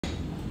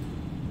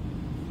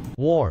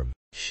Warm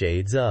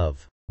Shades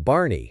of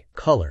Barney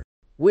color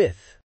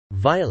with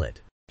violet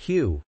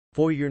hue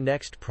for your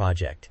next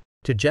project.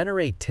 To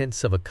generate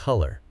tints of a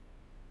color,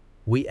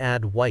 we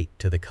add white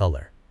to the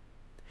color,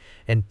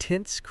 and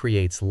tints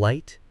creates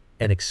light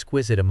and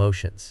exquisite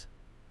emotions.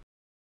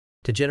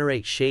 To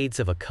generate shades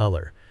of a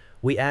color,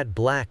 we add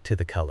black to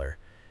the color,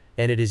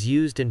 and it is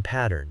used in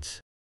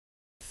patterns.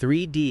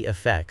 3D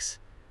effects,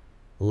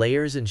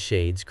 layers and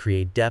shades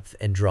create depth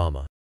and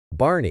drama.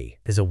 Barney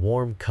is a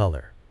warm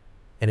color,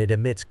 and it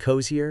emits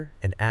cozier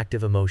and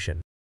active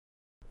emotion.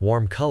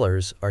 Warm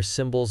colors are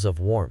symbols of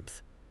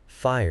warmth,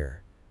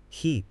 fire,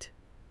 heat,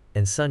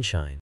 and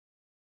sunshine.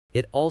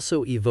 It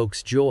also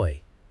evokes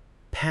joy,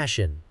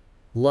 passion,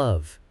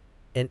 love,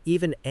 and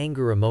even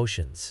anger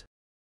emotions.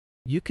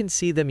 You can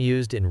see them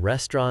used in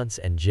restaurants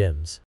and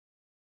gyms.